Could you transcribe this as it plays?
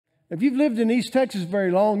If you've lived in East Texas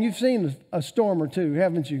very long, you've seen a storm or two,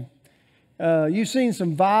 haven't you? You've seen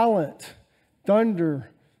some violent thunder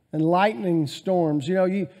and lightning storms. You know,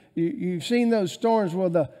 you've seen those storms where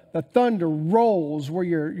the thunder rolls, where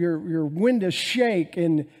your windows shake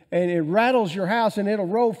and it rattles your house, and it'll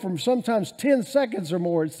roll from sometimes 10 seconds or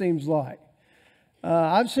more, it seems like.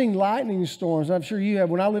 I've seen lightning storms. I'm sure you have.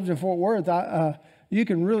 When I lived in Fort Worth, you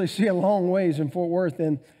can really see a long ways in Fort Worth.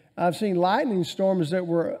 And I've seen lightning storms that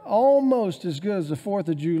were almost as good as the 4th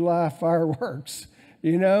of July fireworks.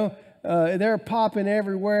 You know, they're popping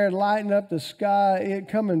everywhere, lighting up the sky, it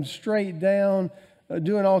coming straight down,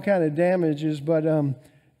 doing all kind of damages. But,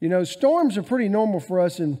 you know, storms are pretty normal for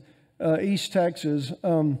us in East Texas.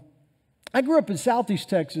 I grew up in Southeast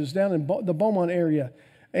Texas, down in the Beaumont area.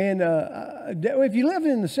 And if you live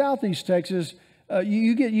in the Southeast Texas,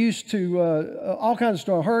 you get used to all kinds of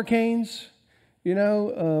storms, hurricanes. You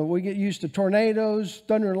know, we get used to tornadoes,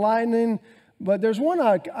 thunder and lightning. But there's one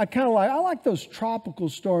I kind of like. I like those tropical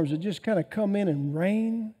storms that just kind of come in and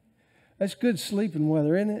rain. That's good sleeping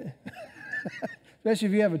weather, isn't it? Especially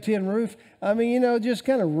if you have a tin roof. I mean, you know, it just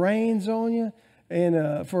kind of rains on you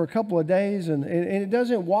and for a couple of days. And it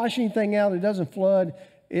doesn't wash anything out. It doesn't flood.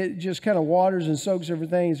 It just kind of waters and soaks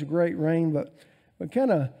everything. It's a great rain. But we're kind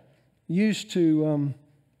of used to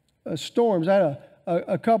storms. I had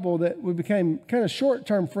a couple that we became kind of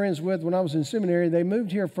short-term friends with when I was in seminary. They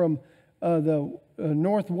moved here from the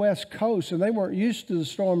northwest coast, and they weren't used to the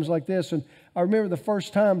storms like this. And I remember the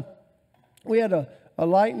first time we had a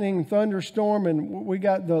lightning thunderstorm, and we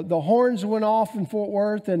got the horns went off in Fort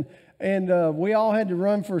Worth, and we all had to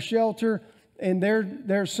run for shelter. And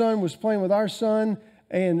their son was playing with our son,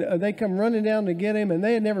 and they come running down to get him, and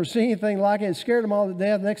they had never seen anything like it. It scared them all to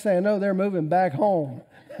death. Next thing I know, they're moving back home.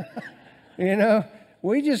 You know,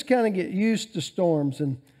 we just kind of get used to storms.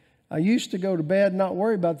 And I used to go to bed and not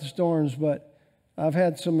worry about the storms, but I've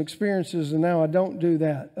had some experiences, and now I don't do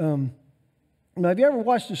that. Now, have you ever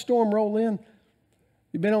watched a storm roll in?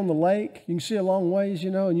 You've been on the lake. You can see a long ways, you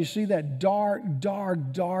know, and you see that dark,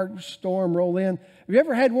 dark, dark storm roll in. Have you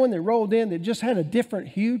ever had one that rolled in that just had a different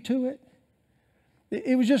hue to it?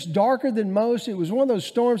 It was just darker than most. It was one of those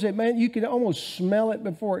storms that, man, you could almost smell it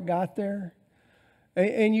before it got there.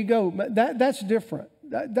 And you go, that's different.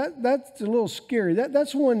 That's a little scary.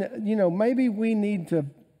 That's one, you know, maybe we need to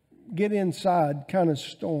get inside kind of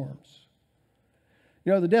storms.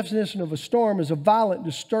 You know, the definition of a storm is a violent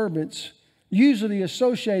disturbance, usually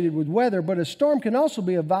associated with weather, but a storm can also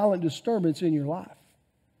be a violent disturbance in your life.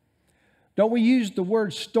 Don't we use the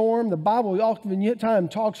word storm? The Bible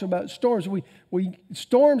oftentimes talks about storms.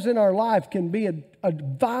 Storms in our life can be a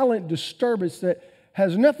violent disturbance that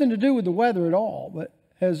has nothing to do with the weather at all, but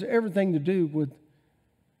has everything to do with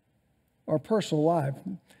our personal life.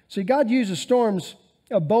 See, God uses storms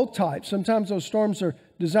of both types. Sometimes those storms are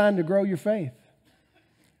designed to grow your faith.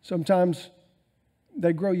 Sometimes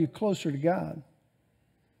they grow you closer to God.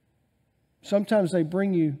 Sometimes they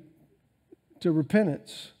bring you to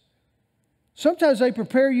repentance. Sometimes they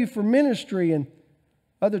prepare you for ministry, and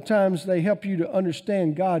other times they help you to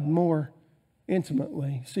understand God more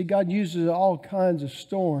intimately. See, God uses all kinds of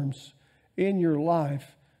storms in your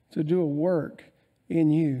life to do a work in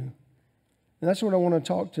you. And that's what I want to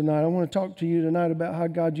talk tonight. I want to talk to you tonight about how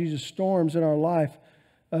God uses storms in our life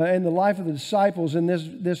and the life of the disciples in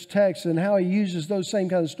this text, and how He uses those same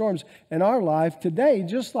kind of storms in our life today,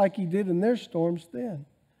 just like He did in their storms then.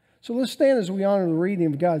 So let's stand as we honor the reading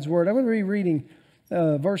of God's Word. I'm going to be reading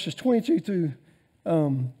verses 22 through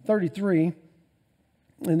 33,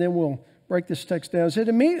 and then we'll break this text down. It said,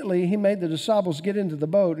 immediately He made the disciples get into the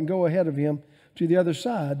boat and go ahead of Him to the other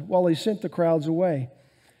side while He sent the crowds away.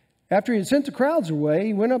 After He had sent the crowds away,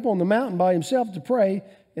 He went up on the mountain by Himself to pray,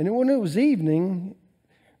 and when it was evening,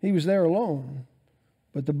 He was there alone.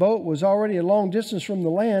 But the boat was already a long distance from the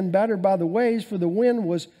land, battered by the waves, for the wind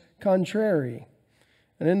was contrary.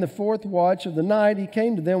 And in the fourth watch of the night, He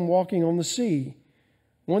came to them walking on the sea.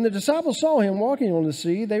 When the disciples saw Him walking on the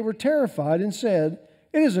sea, they were terrified and said,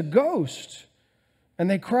 "It is a ghost." And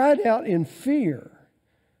they cried out in fear.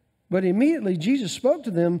 But immediately Jesus spoke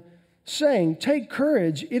to them, saying, "Take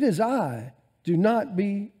courage, it is I. Do not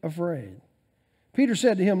be afraid." Peter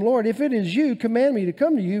said to Him, "Lord, if it is You, command me to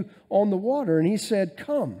come to You on the water." And He said,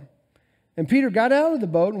 "Come." And Peter got out of the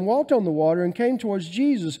boat and walked on the water and came towards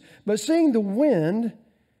Jesus. But seeing the wind,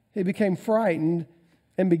 he became frightened,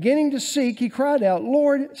 and beginning to sink, he cried out,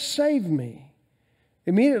 "Lord, save me."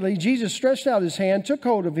 Immediately Jesus stretched out His hand, took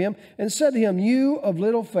hold of him, and said to him, "You of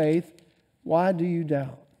little faith, why do you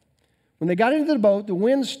doubt?" When they got into the boat, the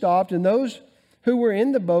wind stopped, and those who were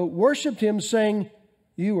in the boat worshipped Him, saying,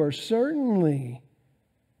 "You are certainly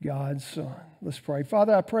God's Son. Let's pray.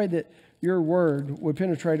 Father, I pray that your word would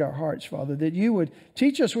penetrate our hearts, Father, that you would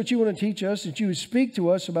teach us what you want to teach us, that you would speak to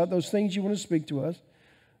us about those things you want to speak to us.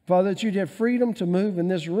 Father, that you'd have freedom to move in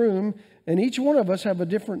this room, and each one of us have a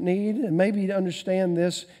different need and maybe to understand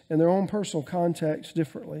this in their own personal context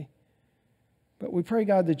differently. But we pray,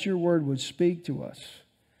 God, that your word would speak to us,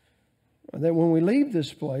 that when we leave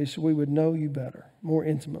this place, we would know you better, more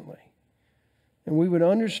intimately. And we would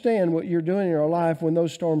understand what you're doing in our life when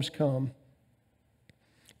those storms come.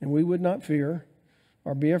 And we would not fear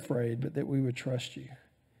or be afraid, but that we would trust you.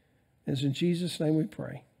 It's in Jesus' name we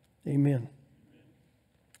pray. Amen.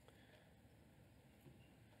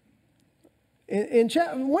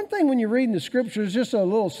 One thing when you're reading the Scriptures, just a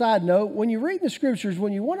little side note, when you read the Scriptures,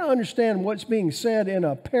 when you want to understand what's being said in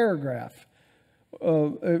a paragraph,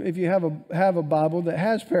 if you have a Bible that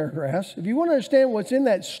has paragraphs, if you want to understand what's in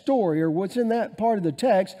that story or what's in that part of the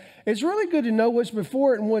text, it's really good to know what's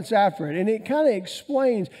before it and what's after it. And it kind of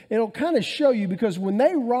explains, it'll kind of show you, because when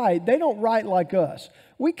they write, they don't write like us.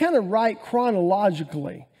 We kind of write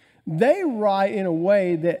chronologically. They write in a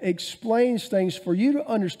way that explains things for you to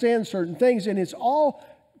understand certain things, and it's all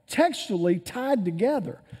textually tied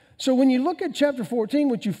together. So when you look at chapter 14,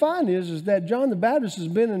 what you find is that John the Baptist has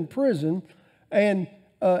been in prison, and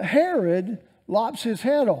Herod lops his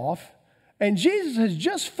head off, and Jesus has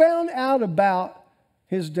just found out about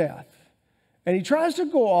his death. And he tries to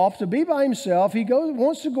go off to be by himself. He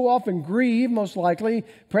wants to go off and grieve, most likely,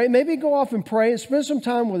 pray, maybe go off and pray and spend some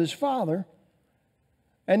time with his father.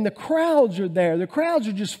 And the crowds are there. The crowds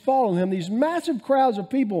are just following him. These massive crowds of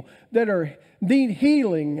people that need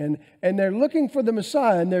healing, and they're looking for the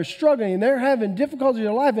Messiah, and they're struggling, and they're having difficulty in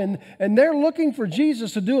their life, and they're looking for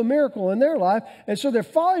Jesus to do a miracle in their life. And so they're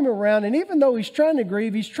following him around, and even though he's trying to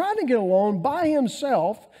grieve, he's trying to get alone by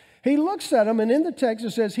himself. He looks at them, and in the text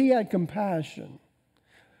it says he had compassion.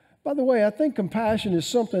 By the way, I think compassion is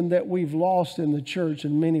something that we've lost in the church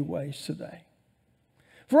in many ways today.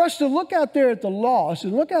 For us to look out there at the lost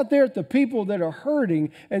and look out there at the people that are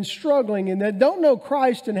hurting and struggling and that don't know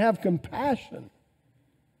Christ and have compassion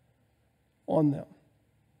on them.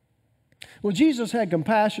 Well, Jesus had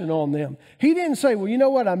compassion on them. He didn't say, well, you know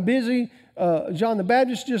what, I'm busy. John the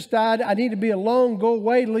Baptist just died. I need to be alone. Go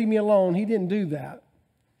away. Leave me alone. He didn't do that.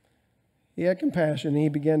 He had compassion, and he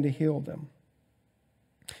began to heal them.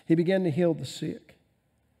 He began to heal the sick.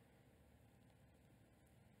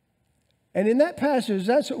 And in that passage,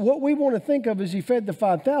 that's what we want to think of as he fed the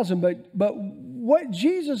 5,000. But what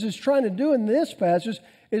Jesus is trying to do in this passage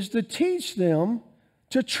is to teach them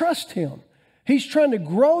to trust him. He's trying to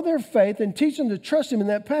grow their faith and teach them to trust him in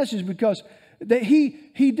that passage, because that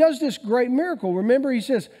he does this great miracle. Remember, he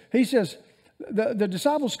says the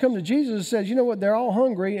disciples come to Jesus and says, you know what, they're all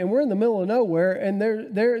hungry, and we're in the middle of nowhere, and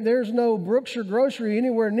there's no Brookshire grocery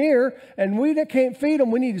anywhere near, and we can't feed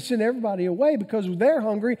them. We need to send everybody away because they're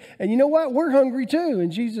hungry, and you know what, we're hungry too.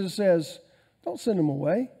 And Jesus says, don't send them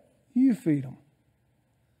away. You feed them.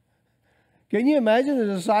 Can you imagine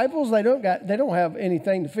the disciples? They don't have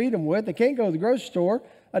anything to feed them with. They can't go to the grocery store.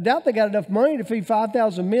 I doubt they got enough money to feed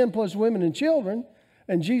 5,000 men plus women and children.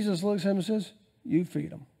 And Jesus looks at them and says, you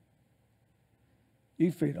feed them.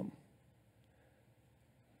 You feed them.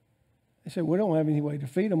 They said, we don't have any way to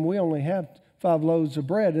feed them. We only have 5 loaves of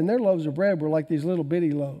bread. And their loaves of bread were like these little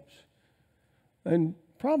bitty loaves. And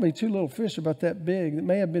probably 2 little fish about that big that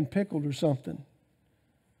may have been pickled or something.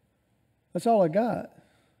 That's all I got.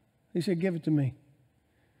 He said, give it to me.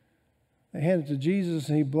 They hand it to Jesus,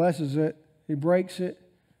 and he blesses it. He breaks it.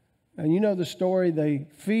 And you know the story. They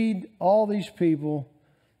feed all these people.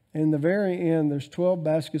 And in the very end, there's 12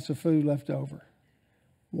 baskets of food left over.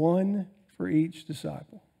 1 for each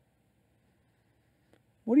disciple.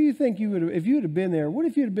 What do you think you would have, if you would have been there, what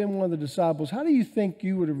if you'd have been one of the disciples? How do you think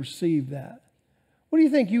you would have received that? What do you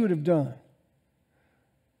think you would have done?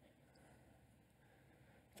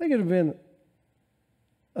 I think it would have been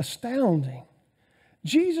astounding.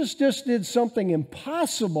 Jesus just did something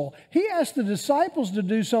impossible. He asked the disciples to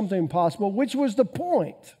do something impossible, which was the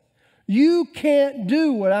point. You can't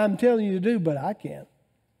do what I'm telling you to do, but I can.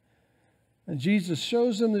 And Jesus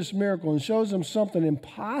shows them this miracle and shows them something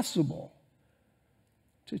impossible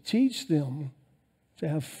to teach them to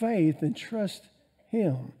have faith and trust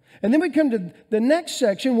him. And then we come to the next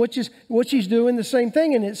section, which is what he's doing the same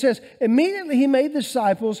thing. And it says, immediately he made the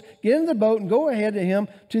disciples get in the boat and go ahead to him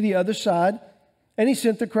to the other side. And he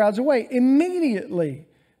sent the crowds away. Immediately.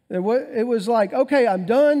 It was like, okay, I'm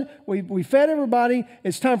done. We fed everybody.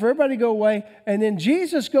 It's time for everybody to go away. And then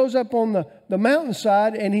Jesus goes up on the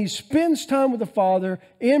mountainside and he spends time with the Father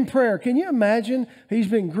in prayer. Can you imagine? He's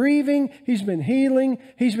been grieving. He's been healing.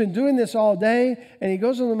 He's been doing this all day. And he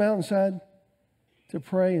goes on the mountainside to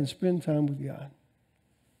pray and spend time with God.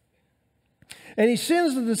 And he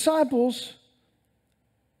sends the disciples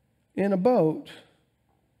in a boat.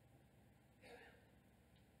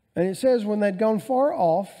 And it says when they'd gone far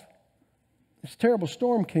off, this terrible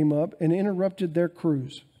storm came up and interrupted their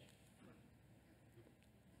cruise.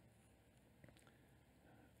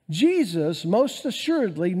 Jesus most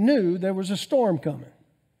assuredly knew there was a storm coming.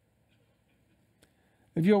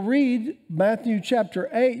 If you'll read Matthew chapter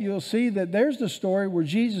 8, you'll see that there's the story where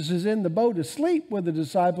Jesus is in the boat asleep with the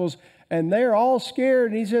disciples, and they're all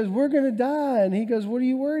scared, and he says, we're going to die. And he goes, what are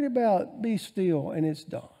you worried about? Be still, and it's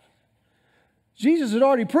done. Jesus had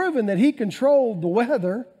already proven that he controlled the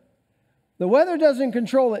weather. The weather doesn't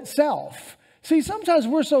control itself. See, sometimes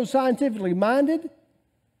we're so scientifically minded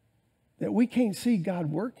that we can't see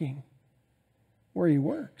God working where he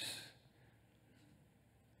works.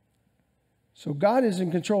 So God is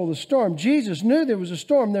in control of the storm. Jesus knew there was a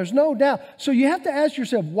storm. There's no doubt. So you have to ask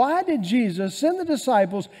yourself, why did Jesus send the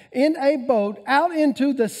disciples in a boat out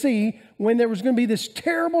into the sea when there was going to be this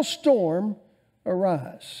terrible storm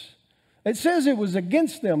arise? It says it was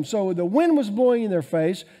against them, so the wind was blowing in their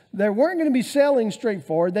face. They weren't going to be sailing straight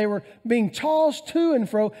forward. They were being tossed to and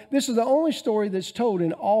fro. This is the only story that's told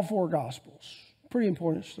in all four Gospels. Pretty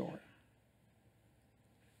important story.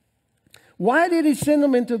 Why did he send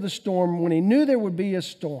them into the storm when he knew there would be a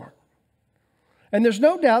storm? And there's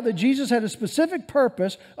no doubt that Jesus had a specific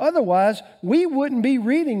purpose. Otherwise, we wouldn't be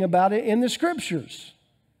reading about it in the Scriptures.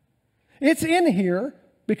 It's in here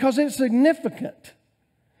because it's significant.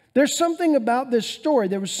 There's something about this story.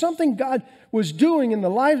 There was something God was doing in the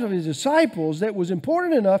lives of his disciples that was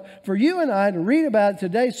important enough for you and I to read about it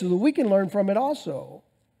today so that we can learn from it also.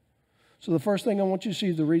 So the first thing I want you to see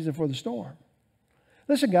is the reason for the storm.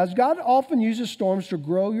 Listen, guys, God often uses storms to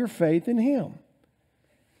grow your faith in him.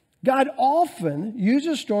 God often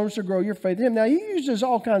uses storms to grow your faith in him. Now, he uses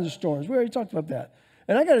all kinds of storms. We already talked about that.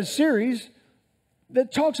 And I got a series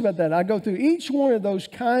that talks about that. I go through each one of those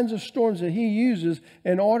kinds of storms that he uses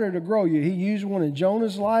in order to grow you. He used one in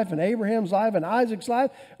Jonah's life and Abraham's life and Isaac's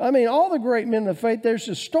life. I mean, all the great men of faith, there's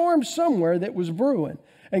a storm somewhere that was brewing.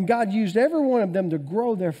 And God used every one of them to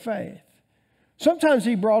grow their faith. Sometimes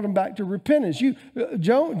he brought them back to repentance.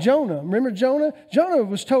 Jonah, remember Jonah? Jonah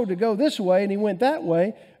was told to go this way and he went that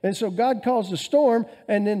way. And so God caused a storm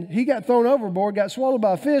and then he got thrown overboard, got swallowed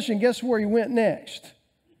by a fish, and guess where he went next?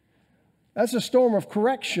 That's a storm of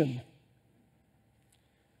correction.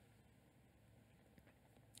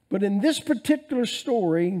 But in this particular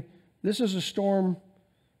story, this is a storm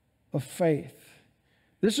of faith.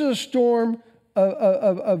 This is a storm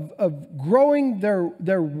of growing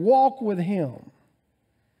their walk with him.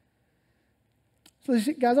 So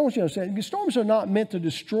guys, I want you to understand, storms are not meant to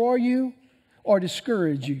destroy you or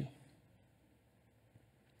discourage you.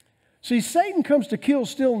 See, Satan comes to kill,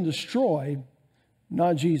 steal, and destroy,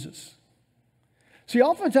 not Jesus. See,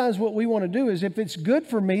 oftentimes what we want to do is if it's good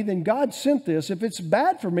for me, then God sent this. If it's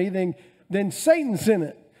bad for me, then Satan sent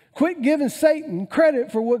it. Quit giving Satan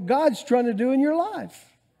credit for what God's trying to do in your life.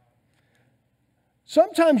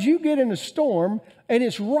 Sometimes you get in a storm and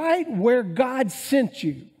it's right where God sent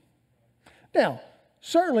you. Now,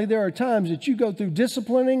 certainly there are times that you go through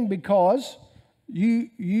disciplining because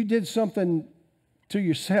you did something to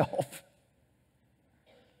yourself.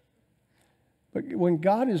 But when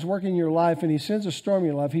God is working in your life and he sends a storm in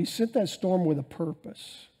your life, he sent that storm with a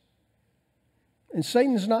purpose. And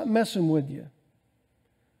Satan's not messing with you.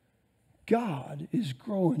 God is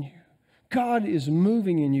growing you. God is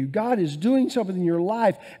moving in you. God is doing something in your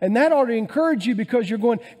life. And that ought to encourage you because you're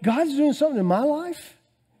going, God's doing something in my life?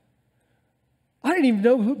 I didn't even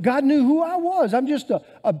know God knew who I was. I'm just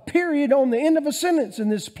a period on the end of a sentence in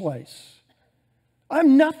this place.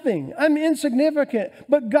 I'm nothing. I'm insignificant.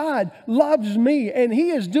 But God loves me and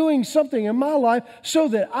he is doing something in my life so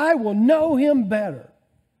that I will know him better.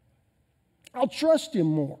 I'll trust him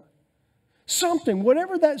more. Something,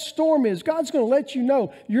 whatever that storm is, God's going to let you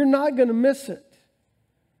know you're not going to miss it.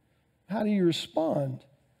 How do you respond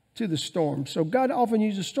to the storm? So God often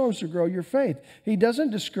uses storms to grow your faith. He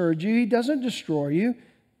doesn't discourage you. He doesn't destroy you.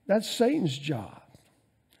 That's Satan's job.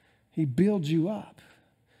 He builds you up.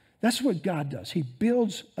 That's what God does. He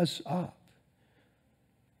builds us up.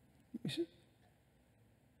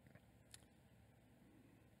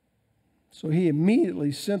 So he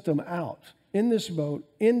immediately sent them out in this boat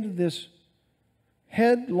into this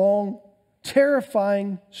headlong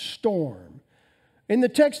terrifying storm. In the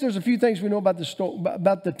text, there's a few things we know about the storm,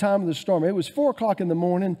 about the time of the storm. It was 4 o'clock in the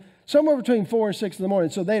morning, somewhere between 4 and 6 in the morning.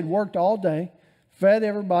 So they had worked all day, fed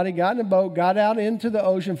everybody, got in a boat, got out into the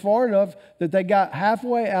ocean far enough that they got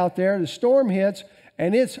halfway out there. The storm hits,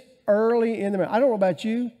 and it's early in the morning. I don't know about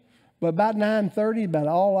you, but about 9:30, about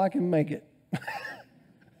all I can make it.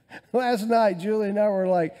 Last night, Julie and I were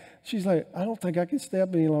like, she's like, I don't think I can stay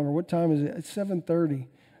up any longer. What time is it? It's 7:30.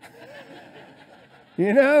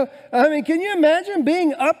 You know? I mean, can you imagine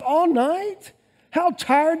being up all night? How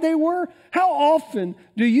tired they were? How often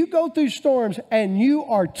do you go through storms and you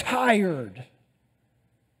are tired?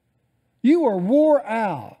 You are wore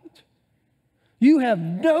out. You have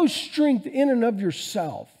no strength in and of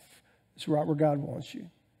yourself. That's right where God wants you.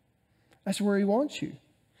 That's where He wants you.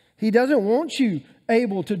 He doesn't want you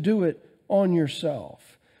able to do it on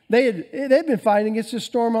yourself. They've been fighting against this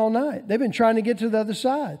storm all night. They've been trying to get to the other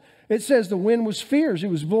side. It says the wind was fierce. It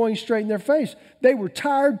was blowing straight in their face. They were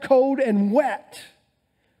tired, cold, and wet.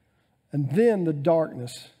 And then the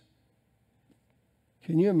darkness.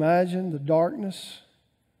 Can you imagine the darkness?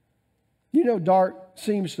 You know, dark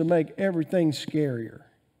seems to make everything scarier.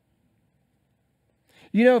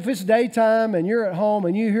 You know, if it's daytime and you're at home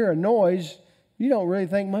and you hear a noise, you don't really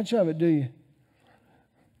think much of it, do you?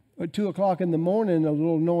 At 2 o'clock in the morning, a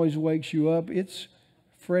little noise wakes you up. It's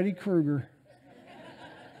Freddy Krueger.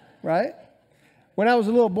 Right? When I was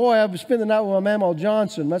a little boy, I would spend the night with my Mama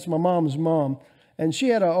Johnson. That's my mom's mom. And she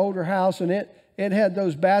had an older house, and it had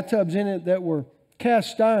those bathtubs in it that were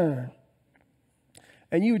cast iron.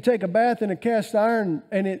 And you would take a bath in a cast iron,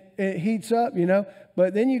 and it heats up, you know.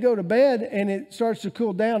 But then you go to bed, and it starts to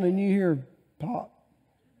cool down, and you hear pop,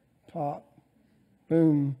 pop,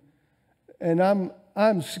 boom. And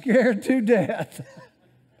I'm scared to death.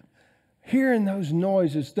 Hearing those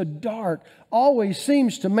noises, the dark always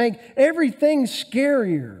seems to make everything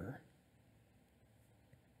scarier.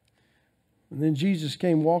 And then Jesus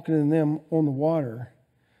came walking in them on the water.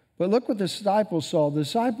 But look what the disciples saw. The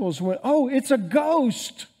disciples went, oh, it's a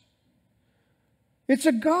ghost. It's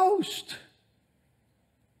a ghost.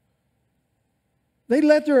 They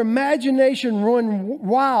let their imagination run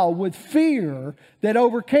wild with fear that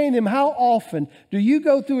overcame them. How often do you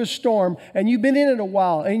go through a storm and you've been in it a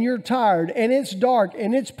while and you're tired and it's dark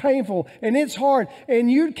and it's painful and it's hard and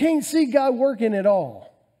you can't see God working at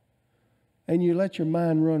all, and you let your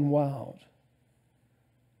mind run wild?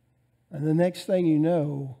 And the next thing you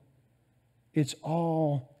know, it's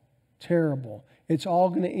all terrible. It's all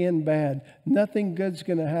going to end bad. Nothing good's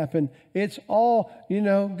going to happen. It's all, you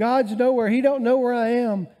know, God's nowhere. He don't know where I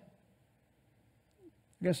am.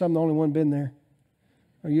 I guess I'm the only one been there.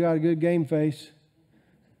 Or you got a good game face.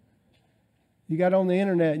 You got on the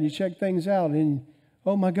internet and you check things out and,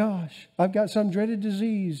 oh my gosh, I've got some dreaded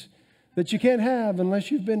disease that you can't have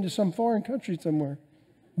unless you've been to some foreign country somewhere.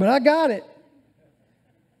 But I got it.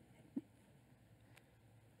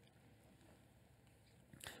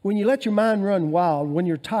 When you let your mind run wild, when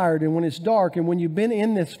you're tired and when it's dark and when you've been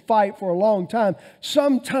in this fight for a long time,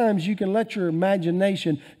 sometimes you can let your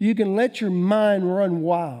imagination, you can let your mind run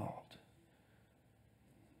wild.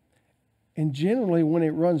 And generally when it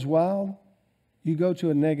runs wild, you go to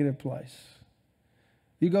a negative place.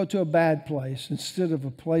 You go to a bad place instead of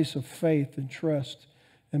a place of faith and trust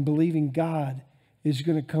and believing God is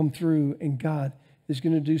going to come through and God is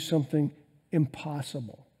going to do something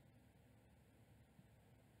impossible.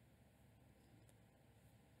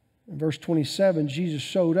 In verse 27, Jesus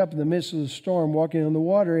showed up in the midst of the storm walking on the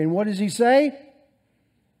water. And what does He say?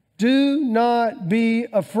 Do not be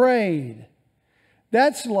afraid.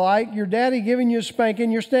 That's like your daddy giving you a spanking.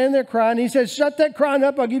 You're standing there crying. He says, shut that crying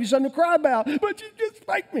up. I'll give you something to cry about. But you just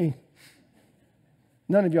spanked me.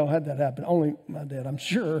 None of y'all had that happen. Only my dad, I'm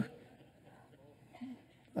sure.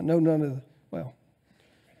 I know none of the, well.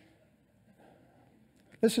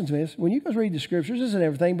 Listen to this. When you guys read the scriptures, this isn't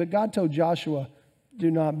everything, but God told Joshua, do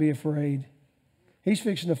not be afraid. He's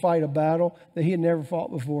fixing to fight a battle that he had never fought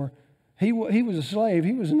before. He was a slave.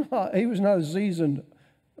 He was not a seasoned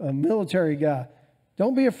military guy.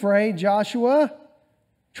 Don't be afraid, Joshua.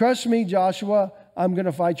 Trust me, Joshua. I'm going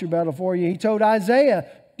to fight your battle for you. He told Isaiah,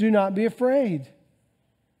 do not be afraid.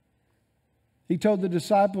 He told the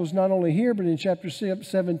disciples not only here, but in chapter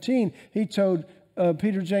 17, he told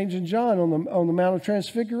Peter, James, and John on the Mount of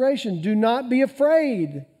Transfiguration, do not be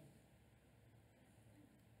afraid.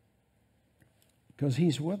 Because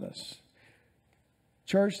He's with us.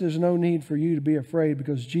 Church, there's no need for you to be afraid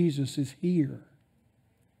because Jesus is here.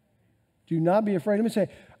 Do not be afraid. Let me say,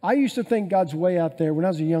 I used to think God's way out there when I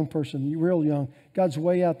was a young person, real young. God's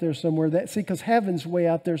way out there somewhere. See, because heaven's way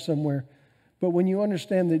out there somewhere. But when you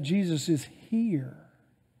understand that Jesus is here,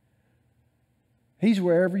 He's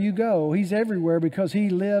wherever you go. He's everywhere because He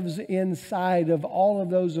lives inside of all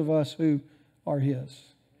of those of us who are His.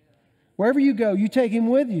 Wherever you go, you take Him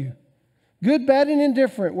with you. Good, bad, and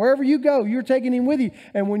indifferent. Wherever you go, you're taking Him with you.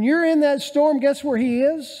 And when you're in that storm, guess where He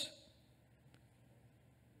is?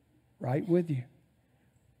 Right with you.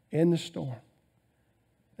 In the storm.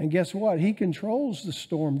 And guess what? He controls the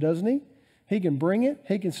storm, doesn't He? He can bring it.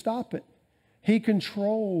 He can stop it. He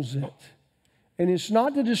controls it. And it's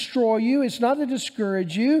not to destroy you. It's not to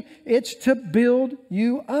discourage you. It's to build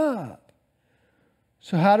you up.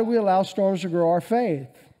 So how do we allow storms to grow our faith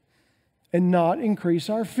and not increase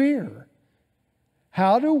our fear?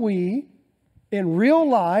 How do we, in real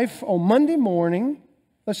life, on Monday morning,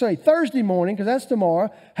 let's say Thursday morning, because that's tomorrow,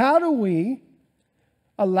 how do we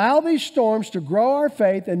allow these storms to grow our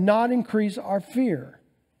faith and not increase our fear?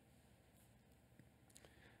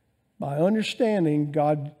 By understanding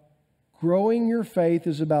God. Growing your faith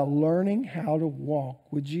is about learning how to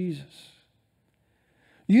walk with Jesus.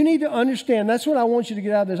 You need to understand, that's what I want you to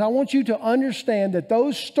get out of this. I want you to understand that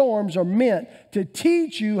those storms are meant to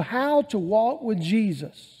teach you how to walk with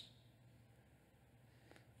Jesus.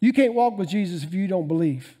 You can't walk with Jesus if you don't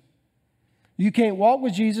believe. You can't walk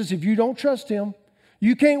with Jesus if you don't trust Him.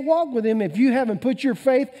 You can't walk with Him if you haven't put your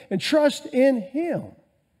faith and trust in Him.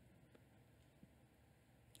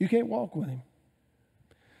 You can't walk with Him.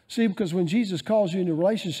 See, because when Jesus calls you into a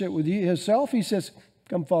relationship with Himself, He says,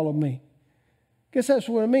 come follow me. Guess that's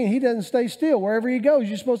what I mean. He doesn't stay still. Wherever He goes,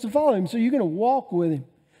 you're supposed to follow Him. So you're going to walk with Him.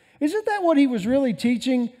 Isn't that what He was really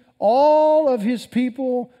teaching all of His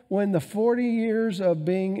people when the 40 years of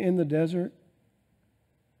being in the desert?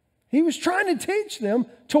 He was trying to teach them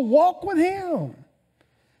to walk with Him.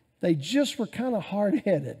 They just were kind of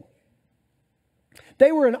hard-headed.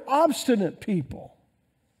 They were an obstinate people.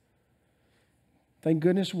 Thank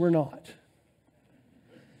goodness we're not.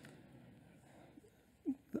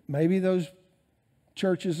 Maybe those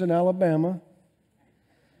churches in Alabama,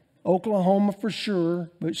 Oklahoma for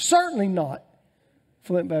sure, but certainly not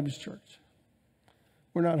Flint Baptist Church.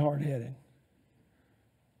 We're not hard-headed.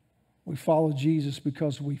 We follow Jesus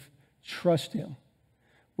because we trust Him.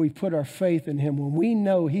 We put our faith in Him when we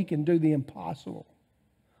know He can do the impossible.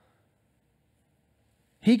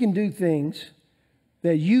 He can do things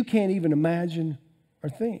that you can't even imagine or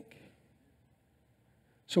think.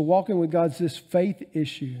 So walking with God's this faith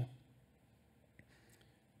issue.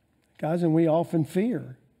 Guys, and we often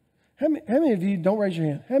fear. How many of you, don't raise your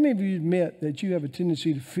hand, how many of you admit that you have a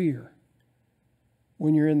tendency to fear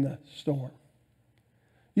when you're in the storm?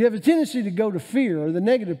 You have a tendency to go to fear or the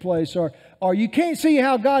negative place, or you can't see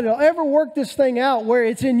how God will ever work this thing out where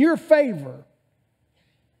it's in your favor.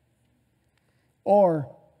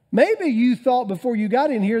 Or maybe you thought before you got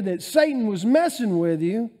in here that Satan was messing with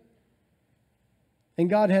you and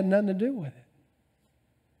God had nothing to do with it.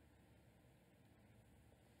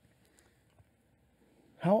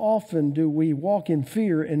 How often do we walk in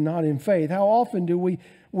fear and not in faith? How often do we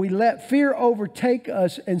let fear overtake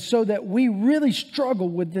us, and so that we really struggle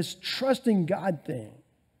with this trusting God thing?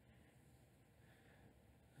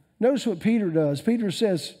 Notice what Peter does. Peter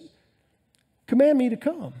says, command me to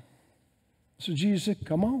come. So Jesus said,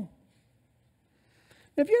 come on.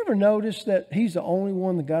 Have you ever noticed that he's the only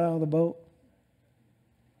one that got out of the boat?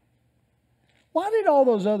 Why did all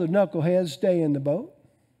those other knuckleheads stay in the boat?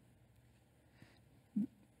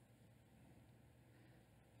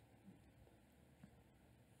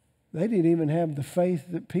 They didn't even have the faith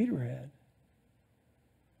that Peter had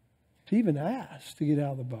to even ask to get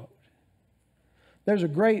out of the boat. There's a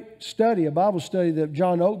great study, a Bible study that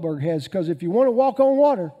John Oakberg has, because if you want to walk on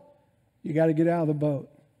water, you got to get out of the boat.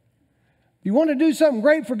 If you want to do something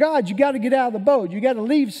great for God, you got to get out of the boat. You got to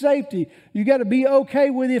leave safety. You got to be okay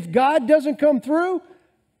with, if God doesn't come through,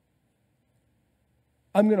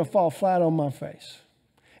 I'm going to fall flat on my face.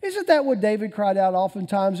 Isn't that what David cried out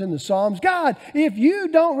oftentimes in the Psalms? God, if you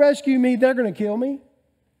don't rescue me, they're going to kill me.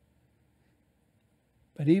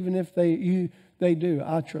 But even if they do,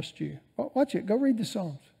 I trust you. Watch it. Go read the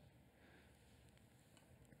Psalms.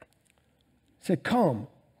 It said, come.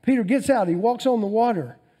 Peter gets out. He walks on the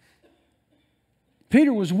water.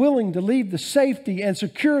 Peter was willing to leave the safety and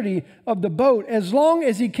security of the boat as long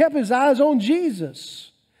as he kept his eyes on Jesus.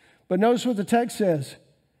 But notice what the text says.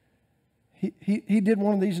 He did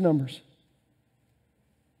one of these numbers.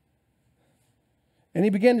 And he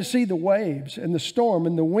began to see the waves and the storm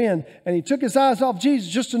and the wind. And he took his eyes off Jesus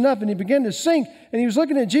just enough, and he began to sink. And he was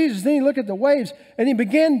looking at Jesus. Then he looked at the waves, and he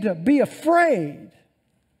began to be afraid.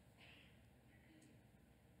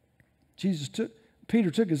 Peter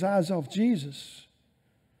took his eyes off Jesus.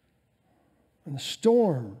 And the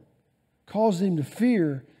storm caused him to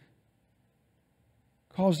fear,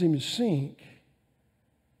 caused him to sink.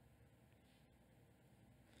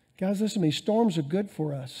 Guys, listen to me. Storms are good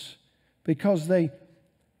for us because they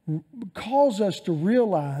cause us to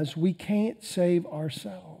realize we can't save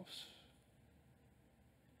ourselves.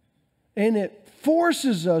 And it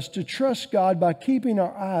forces us to trust God by keeping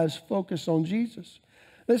our eyes focused on Jesus.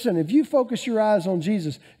 Listen, if you focus your eyes on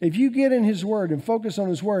Jesus, if you get in His Word and focus on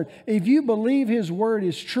His Word, if you believe His Word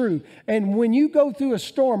is true, and when you go through a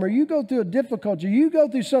storm or you go through a difficulty, you go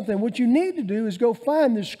through something, what you need to do is go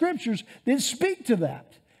find the Scriptures that speak to that.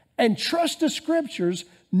 And trust the Scriptures,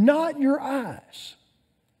 not your eyes.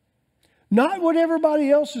 Not what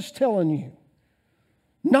everybody else is telling you.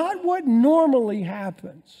 Not what normally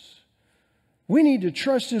happens. We need to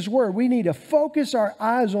trust His Word. We need to focus our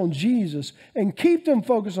eyes on Jesus and keep them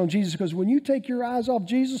focused on Jesus, because when you take your eyes off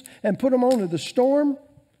Jesus and put them onto the storm,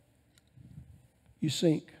 you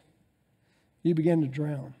sink. You begin to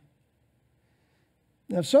drown.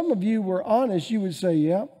 Now, if some of you were honest, you would say,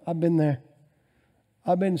 yeah, I've been there.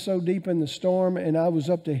 I've been so deep in the storm, and I was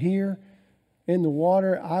up to here in the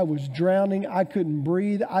water. I was drowning. I couldn't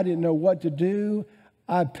breathe. I didn't know what to do.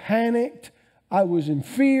 I panicked. I was in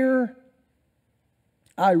fear.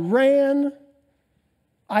 I ran.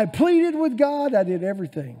 I pleaded with God. I did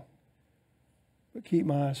everything but keep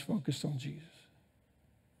my eyes focused on Jesus.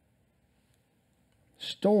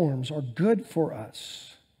 Storms are good for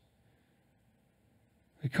us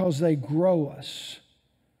because they grow us.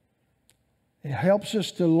 It helps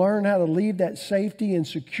us to learn how to leave that safety and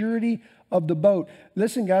security of the boat.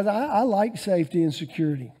 Listen, guys, I like safety and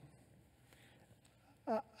security.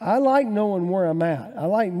 I like knowing where I'm at. I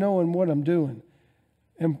like knowing what I'm doing.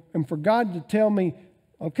 And for God to tell me,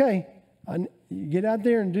 okay, you get out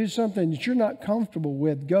there and do something that you're not comfortable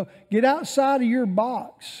with. Go get outside of your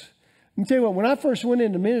box. Let me tell you what, when I first went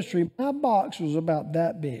into ministry, my box was about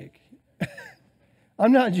that big.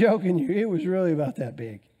 I'm not joking you. It was really about that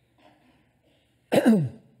big.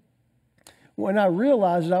 When I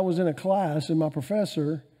realized that I was in a class and my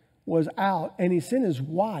professor was out and he sent his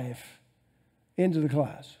wife into the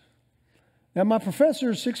class. Now, my professor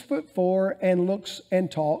is 6'4" and looks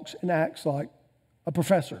and talks and acts like a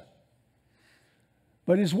professor.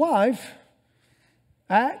 But his wife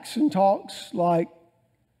acts and talks like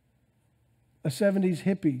a 70s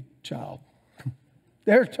hippie child.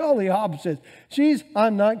 They're totally opposites.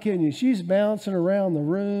 I'm not kidding you, she's bouncing around the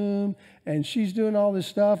room and she's doing all this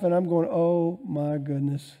stuff, and I'm going, oh my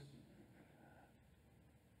goodness.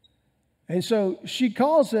 And so she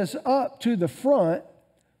calls us up to the front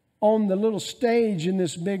on the little stage in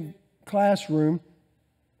this big classroom.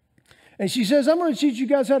 And she says, I'm going to teach you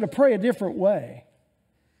guys how to pray a different way.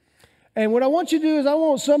 And what I want you to do is I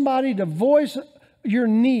want somebody to voice your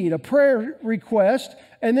need, a prayer request,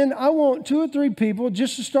 and then I want 2 or 3 people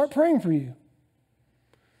just to start praying for you.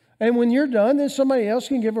 And when you're done, then somebody else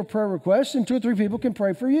can give a prayer request and 2 or 3 people can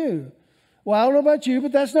pray for you. Well, I don't know about you,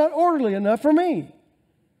 but that's not orderly enough for me.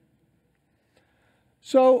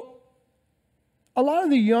 So a lot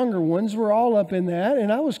of the younger ones were all up in that,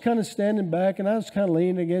 and I was kind of standing back, and I was kind of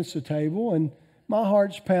leaning against the table, and my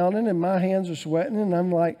heart's pounding, and my hands are sweating, and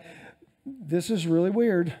I'm like, this is really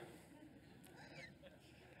weird.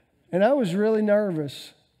 And I was really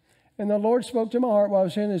nervous. And the Lord spoke to my heart while I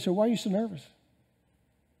was saying this. He said, why are you so nervous?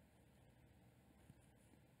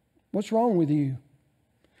 What's wrong with you?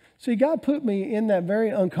 See, God put me in that very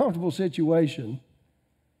uncomfortable situation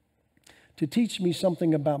to teach me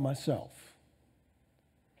something about myself.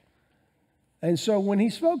 And so when He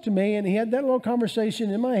spoke to me and He had that little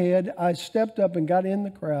conversation in my head, I stepped up and got in the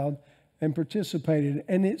crowd and participated.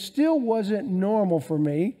 And it still wasn't normal for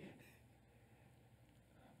me,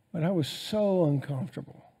 but I was so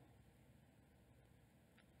uncomfortable.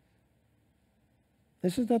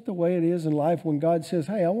 Isn't that the way it is in life when God says,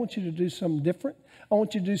 hey, I want you to do something different. I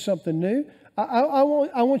want you to do something new. I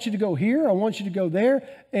want you to go here. I want you to go there.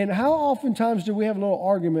 And how oftentimes do we have a little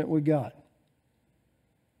argument with God?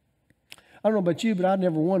 I don't know about you, but I've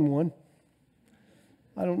never won one.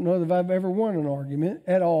 I don't know that I've ever won an argument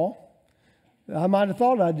at all. I might have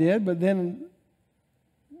thought I did, but then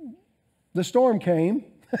the storm came.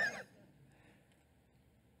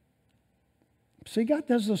 See, God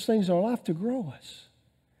does those things in our life to grow us.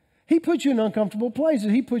 He puts you in uncomfortable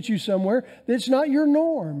places. He puts you somewhere that's not your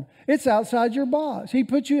norm. It's outside your box. He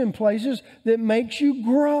puts you in places that makes you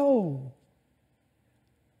grow.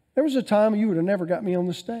 There was a time you would have never got me on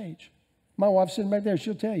the stage. My wife's sitting back there.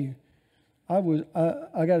 She'll tell you.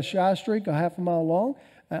 I got a shy streak a half a mile long.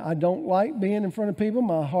 I don't like being in front of people.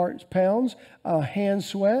 My heart pounds. Hands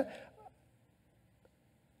sweat.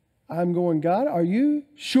 I'm going, God, are you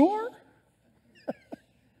sure?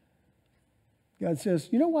 God says,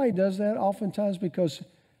 you know why he does that oftentimes? Because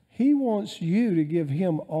he wants you to give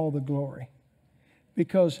him all the glory.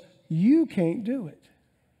 Because you can't do it.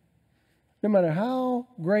 No matter how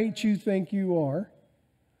great you think you are,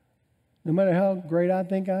 no matter how great I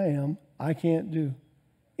think I am, I can't do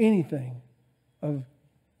anything of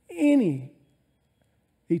any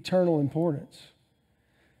eternal importance.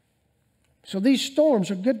 So these storms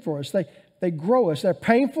are good for us. They grow us. They're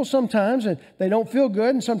painful sometimes, and they don't feel good,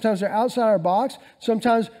 and sometimes they're outside our box.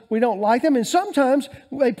 Sometimes we don't like them, and sometimes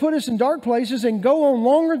they put us in dark places and go on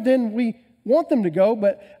longer than we want them to go.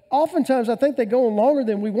 But oftentimes I think they go on longer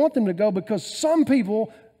than we want them to go because some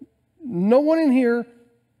people, no one in here,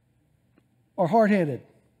 are hard-headed.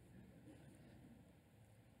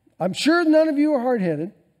 I'm sure none of you are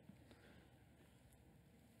hard-headed.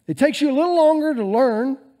 It takes you a little longer to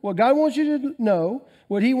learn what God wants you to know,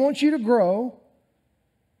 what he wants you to grow.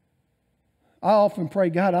 I often pray,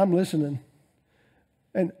 God, I'm listening.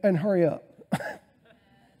 And hurry up.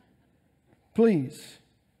 Please.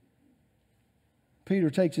 Peter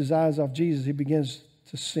takes his eyes off Jesus. He begins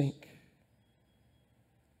to sink.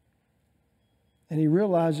 And he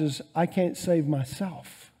realizes, I can't save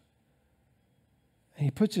myself. And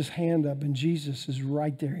he puts his hand up, and Jesus is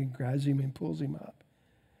right there. He grabs him and pulls him up.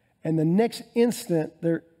 And the next instant,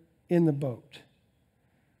 they're in the boat.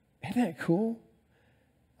 Isn't that cool?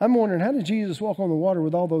 I'm wondering, how did Jesus walk on the water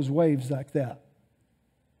with all those waves like that?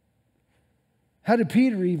 How did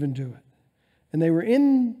Peter even do it? And they were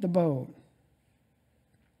in the boat.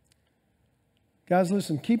 Guys,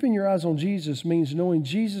 listen, keeping your eyes on Jesus means knowing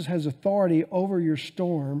Jesus has authority over your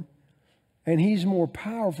storm, and he's more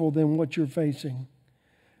powerful than what you're facing.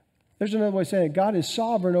 There's another way of saying it. God is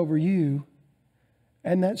sovereign over you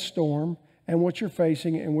and that storm and what you're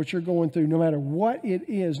facing and what you're going through, no matter what it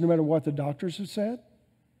is, no matter what the doctors have said,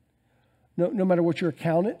 no matter what your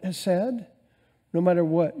accountant has said, no matter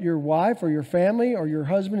what your wife or your family or your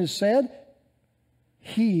husband has said.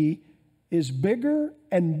 He is bigger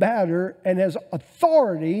and better and has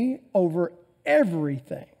authority over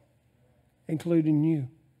everything, including you,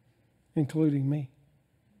 including me.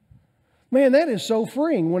 Man, that is so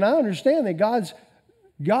freeing when I understand that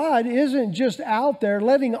God isn't just out there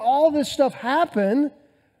letting all this stuff happen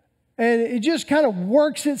and it just kind of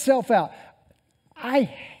works itself out. I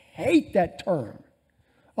hate that term.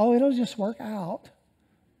 Oh, it'll just work out.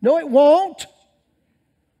 No, it won't.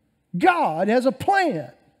 God has a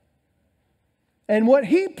plan. And what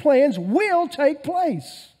he plans will take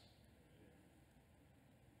place.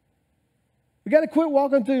 We got to quit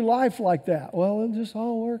walking through life like that. Well, it'll just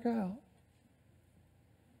all work out.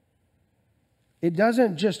 It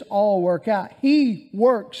doesn't just all work out. He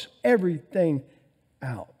works everything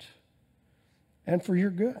out. And for your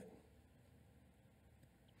good.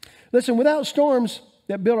 Listen, without storms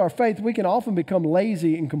that build our faith, we can often become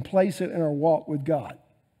lazy and complacent in our walk with God.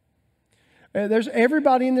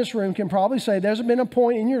 Everybody in this room can probably say there's been a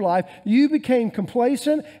point in your life you became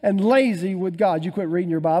complacent and lazy with God. You quit reading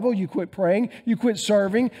your Bible, you quit praying, you quit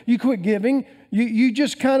serving, you quit giving. You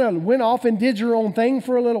just kind of went off and did your own thing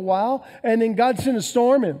for a little while, and then God sent a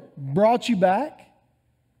storm and brought you back.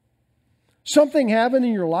 Something happened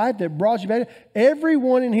in your life that brought you back.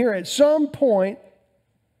 Everyone in here at some point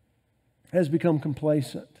has become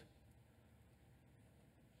complacent.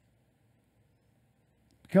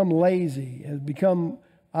 Become lazy, has become,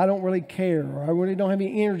 I don't really care, or I really don't have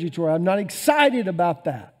any energy to it. I'm not excited about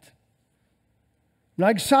that. I'm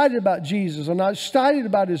not excited about Jesus. I'm not excited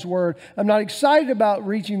about his word. I'm not excited about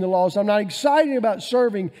reaching the lost. I'm not excited about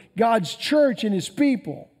serving God's church and his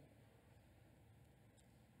people.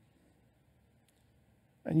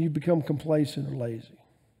 And you become complacent or lazy.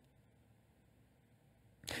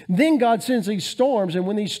 Then God sends these storms, and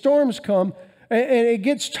when these storms come, and it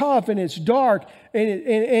gets tough and it's dark,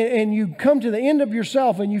 and you come to the end of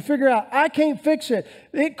yourself and you figure out, I can't fix it.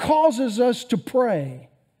 It causes us to pray,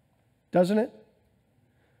 doesn't it?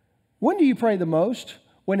 When do you pray the most?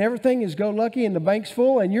 When everything is go-lucky and the bank's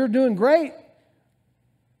full and you're doing great?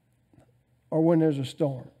 Or when there's a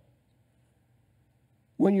storm?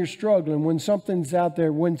 When you're struggling, when something's out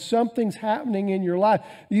there, when something's happening in your life,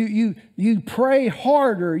 you pray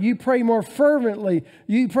harder, you pray more fervently,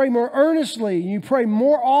 you pray more earnestly, you pray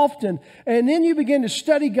more often, and then you begin to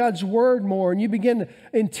study God's word more, and you begin to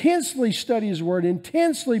intensely study his word,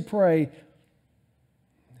 intensely pray,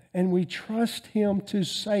 and we trust him to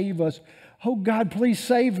save us. Oh God, please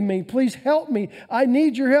save me, please help me. I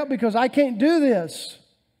need your help because I can't do this.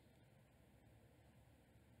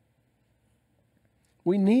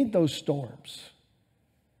 We need those storms.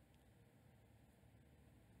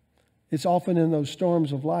 It's often in those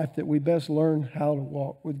storms of life that we best learn how to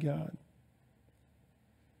walk with God.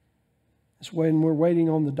 It's when we're waiting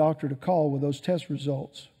on the doctor to call with those test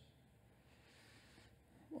results,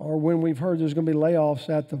 or when we've heard there's going to be layoffs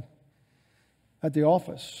at the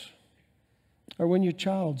office, or when your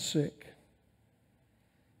child's sick.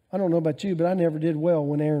 I don't know about you, but I never did well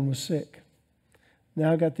when Aaron was sick.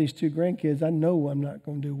 Now I got these 2 grandkids. I know I'm not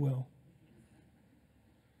going to do well.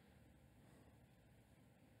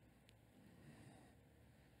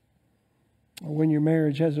 Or when your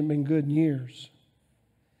marriage hasn't been good in years.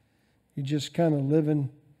 You're just kind of living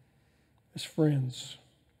as friends.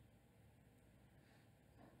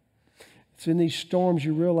 It's in these storms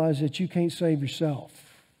you realize that you can't save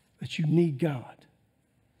yourself, that you need God.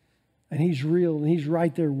 And He's real, and He's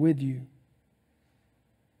right there with you.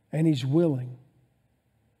 And He's willing.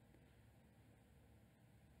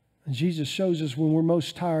 And Jesus shows us when we're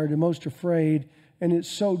most tired and most afraid, and it's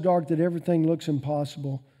so dark that everything looks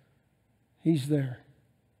impossible, He's there.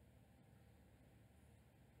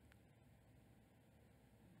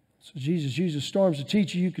 So Jesus uses storms to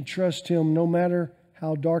teach you can trust Him no matter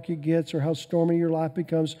how dark it gets or how stormy your life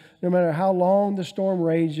becomes. No matter how long the storm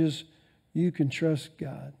rages, you can trust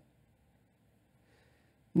God.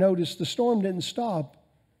 Notice the storm didn't stop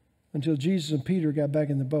until Jesus and Peter got back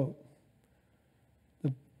in the boat.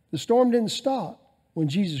 The storm didn't stop when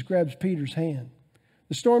Jesus grabs Peter's hand.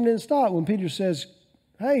 The storm didn't stop when Peter says,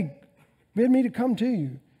 "Hey, bid me to come to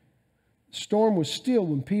you." The storm was still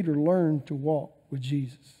when Peter learned to walk with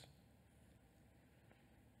Jesus.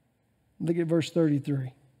 Look at verse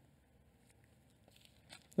 33.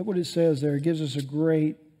 Look what it says there. It gives us a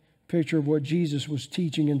great picture of what Jesus was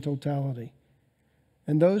teaching in totality.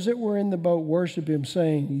 And those that were in the boat worshiped Him,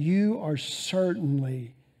 saying, "You are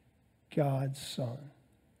certainly God's Son."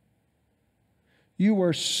 You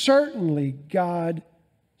were certainly God's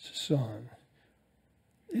Son.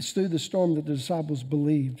 It's through the storm that the disciples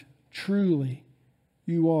believed, truly,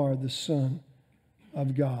 you are the Son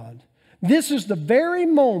of God. This is the very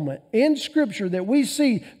moment in Scripture that we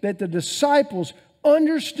see that the disciples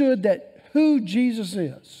understood that who Jesus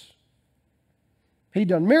is. He'd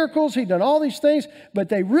done miracles, He'd done all these things, but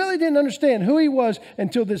they really didn't understand who He was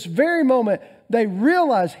until this very moment they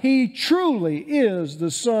realized He truly is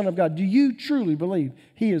the Son of God. Do you truly believe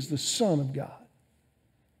He is the Son of God?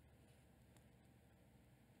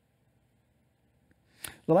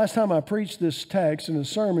 The last time I preached this text in a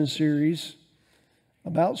sermon series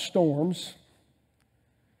about storms,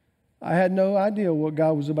 I had no idea what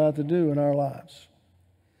God was about to do in our lives.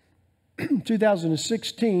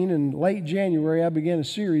 2016, in late January, I began a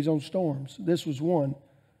series on storms. This was one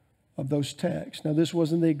of those texts. Now, this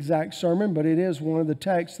wasn't the exact sermon, but it is one of the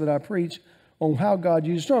texts that I preach on how God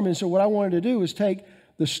used storms. And so what I wanted to do is take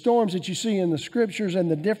the storms that you see in the Scriptures and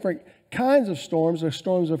the different kinds of storms, the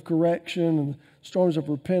storms of correction and storms of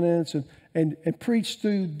repentance, and preach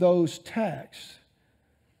through those texts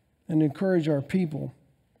and encourage our people.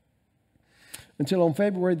 Until on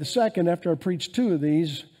February the 2nd, after I preached 2 of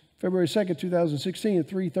these, February 2nd, 2016 at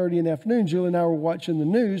 3:30 in the afternoon, Julie and I were watching the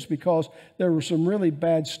news because there were some really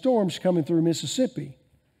bad storms coming through Mississippi.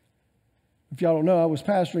 If y'all don't know, I was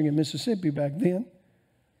pastoring in Mississippi back then.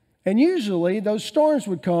 And usually those storms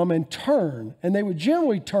would come and turn, and they would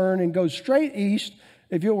generally turn and go straight east.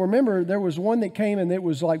 If you'll remember, there was one that came and it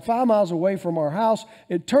was like 5 miles away from our house.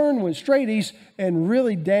 It turned, went straight east, and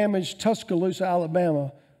really damaged Tuscaloosa,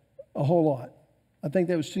 Alabama a whole lot. I think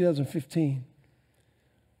that was 2015.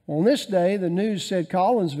 On this day, the news said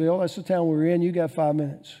Collinsville, that's the town we were in, you got 5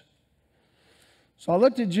 minutes. So I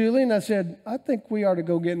looked at Julie and I said, I think we ought to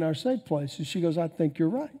go get in our safe place. And she goes, I think you're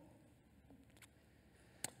right.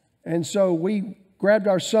 And so we grabbed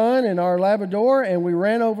our son and our Labrador and we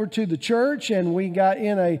ran over to the church and we got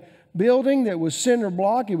in a building that was cinder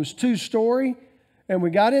block. It was 2-story. And we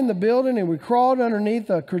got in the building and we crawled underneath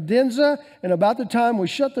a credenza. And about the time we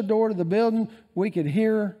shut the door to the building, we could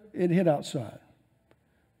hear it hit outside.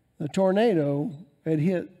 The tornado had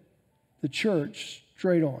hit the church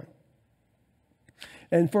straight on.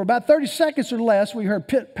 And for about 30 seconds or less, we heard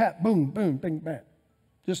pit, pat, boom, boom, bing, bang.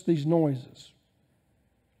 Just these noises.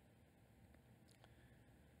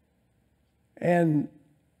 And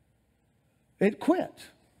it quit.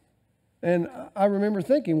 And I remember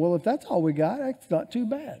thinking, well, if that's all we got, that's not too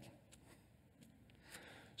bad.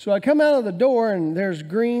 So I come out of the door and there's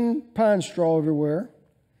green pine straw everywhere.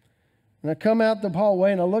 And I come out the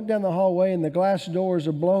hallway and I look down the hallway and the glass doors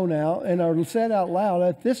are blown out. And I said out loud,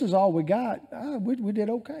 if this is all we got, we did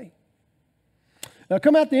okay. Now I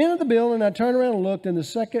come out the end of the building and I turned around and looked and the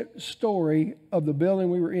second story of the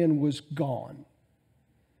building we were in was gone.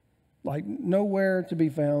 like nowhere to be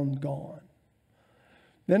found, gone.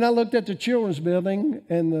 Then I looked at the children's building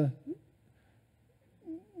and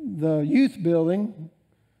the youth building,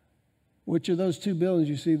 which are those two buildings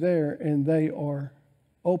you see there, and they are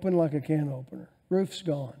open like a can opener. Roof's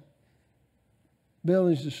gone.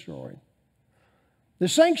 Buildings destroyed. The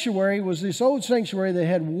sanctuary was this old sanctuary that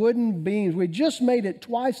had wooden beams. We just made it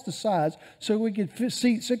twice the size so we could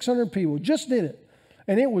seat 600 people. Just did it.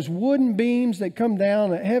 And it was wooden beams that come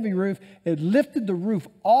down, a heavy roof. It lifted the roof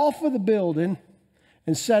off of the building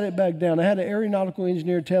and set it back down. I had an aeronautical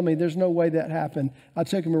engineer tell me there's no way that happened. I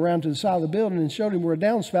took him around to the side of the building and showed him where a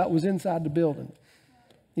downspout was inside the building.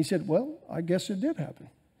 He said, well, I guess it did happen.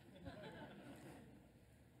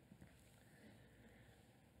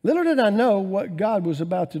 Little did I know what God was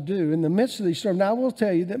about to do in the midst of these storms. Now, I will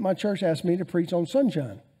tell you that my church asked me to preach on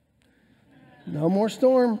sunshine. No more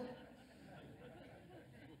storm.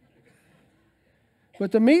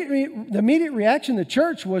 But the immediate reaction of the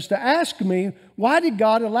church was to ask me, why did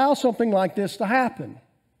God allow something like this to happen?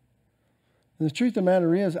 And the truth of the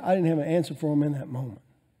matter is, I didn't have an answer for him in that moment.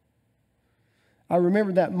 I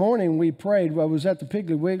remember that morning we prayed. I was at the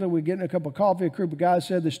Piggly Wiggly. We were getting a cup of coffee. A group of guys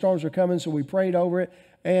said the storms were coming, so we prayed over it.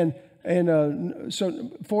 And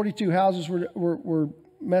so 42 houses were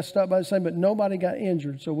messed up by the same, but nobody got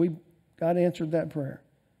injured. So God answered that prayer.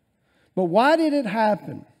 But why did it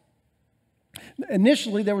happen?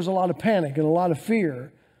 Initially, there was a lot of panic and a lot of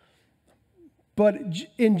fear. But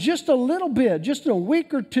in just a little bit, just in a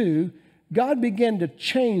week or two, God began to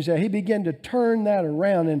change that. He began to turn that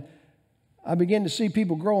around. And I began to see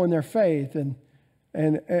people grow in their faith. And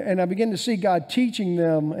I began to see God teaching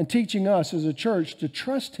them and teaching us as a church to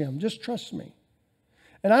trust Him. Just trust me.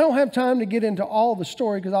 And I don't have time to get into all the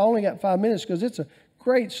story because I only got 5 minutes because it's a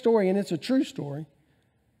great story and it's a true story.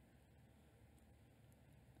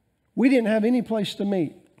 We didn't have any place to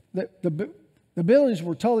meet. The buildings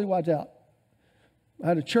were totally wiped out. I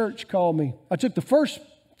had a church call me. I took the first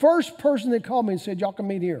person that called me and said, y'all can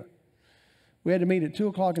meet here. We had to meet at 2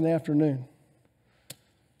 o'clock in the afternoon.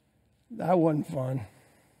 That wasn't fun.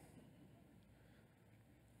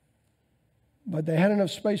 But they had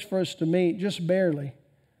enough space for us to meet, just barely.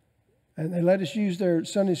 And they let us use their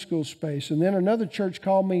Sunday school space. And then another church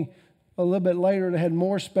called me a little bit later that had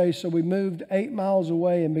more space, so we moved 8 miles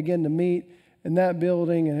away and began to meet in that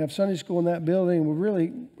building and have Sunday school in that building. We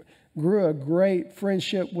really grew a great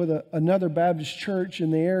friendship with another Baptist church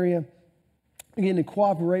in the area, began to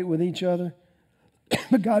cooperate with each other.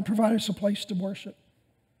 But God provided us a place to worship.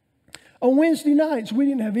 On Wednesday nights, we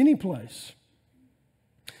didn't have any place.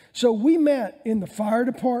 So we met in the fire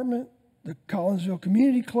department, the Collinsville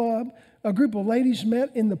Community Club. A group of ladies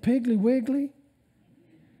met in the Piggly Wiggly.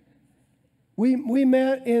 We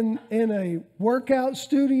met in a workout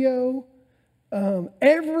studio.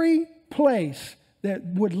 Every place that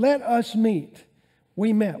would let us meet,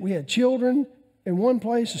 we met. We had children in one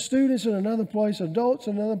place, students in another place, adults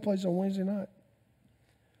in another place on Wednesday night.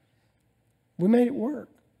 We made it work.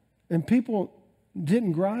 And people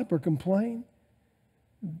didn't gripe or complain.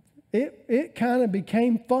 It kind of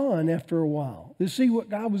became fun after a while to see what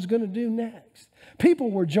God was going to do next.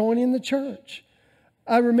 People were joining the church.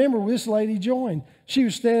 I remember this lady joined. She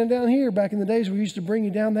was standing down here back in the days we used to bring you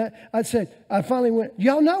down that. I finally went,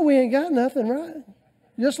 y'all know we ain't got nothing, right?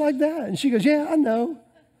 Just like that. And she goes, yeah, I know.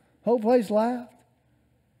 Whole place laughed.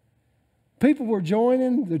 People were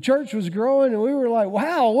joining. The church was growing. And we were like,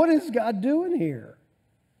 wow, what is God doing here?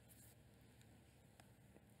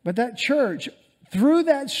 But that church, through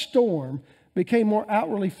that storm, became more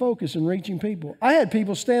outwardly focused in reaching people. I had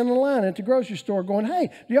people stand in line at the grocery store going, hey,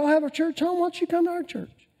 do y'all have a church home? Why don't you come to our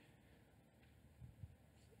church?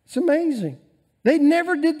 It's amazing. They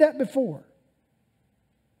never did that before.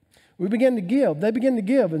 We began to give. They began to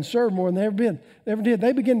give and serve more than they ever did.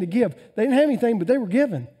 They began to give. They didn't have anything, but they were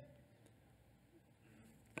giving.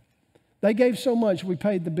 They gave so much, we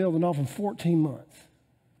paid the building off in 14 months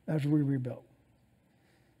after we rebuilt.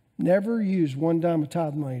 Never used one dime of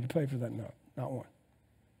tithe money to pay for that note. Not one.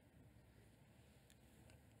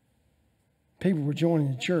 People were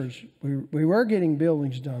joining the church. We were getting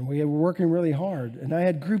buildings done. We were working really hard. And I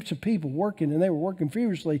had groups of people working, and they were working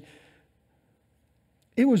furiously.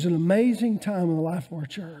 It was an amazing time in the life of our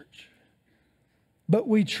church. But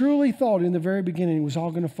we truly thought in the very beginning it was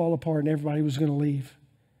all going to fall apart and everybody was going to leave.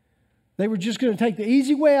 They were just going to take the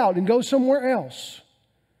easy way out and go somewhere else.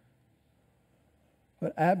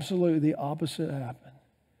 But absolutely the opposite happened.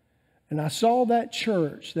 And I saw that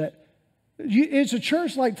church it's a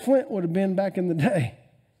church like Flint would have been back in the day.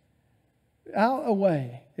 Out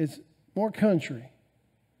away. It's more country.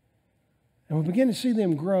 And we begin to see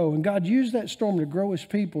them grow. And God used that storm to grow his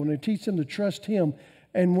people and to teach them to trust him.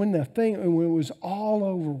 And when it was all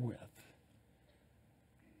over with,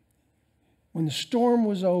 when the storm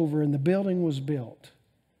was over and the building was built,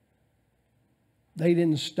 they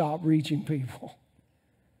didn't stop reaching people.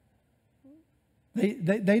 They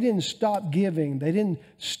didn't stop giving. They didn't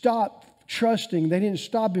stop trusting. They didn't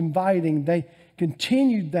stop inviting. They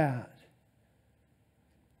continued that.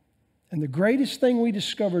 And the greatest thing we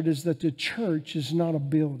discovered is that the church is not a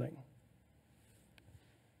building.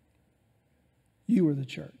 You are the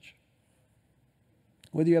church.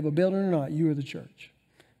 Whether you have a building or not, you are the church.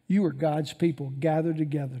 You are God's people gathered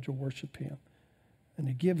together to worship him and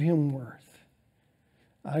to give him worth.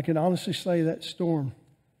 I can honestly say that storm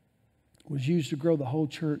was used to grow the whole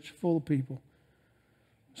church full of people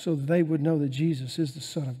so that they would know that Jesus is the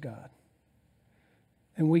Son of God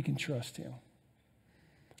and we can trust him.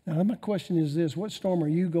 Now, my question is this: what storm are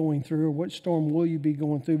you going through, or what storm will you be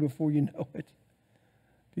going through before you know it?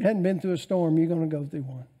 If you hadn't been through a storm, you're going to go through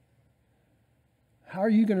one. How are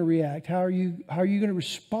you going to react? How are you going to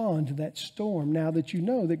respond to that storm now that you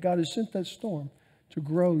know that God has sent that storm to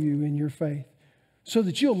grow you in your faith, so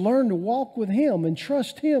that you'll learn to walk with him and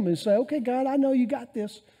trust him and say, okay, God, I know you got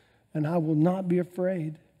this, and I will not be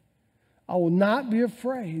afraid. I will not be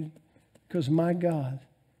afraid because my God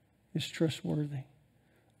is trustworthy.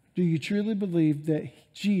 Do you truly believe that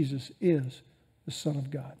Jesus is the Son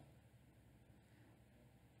of God?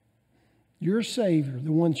 Your Savior,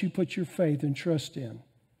 the one you put your faith and trust in,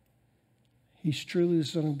 he's truly the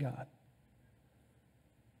Son of God.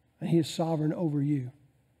 And he is sovereign over you,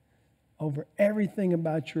 over everything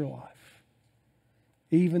about your life,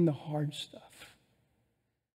 even the hard stuff.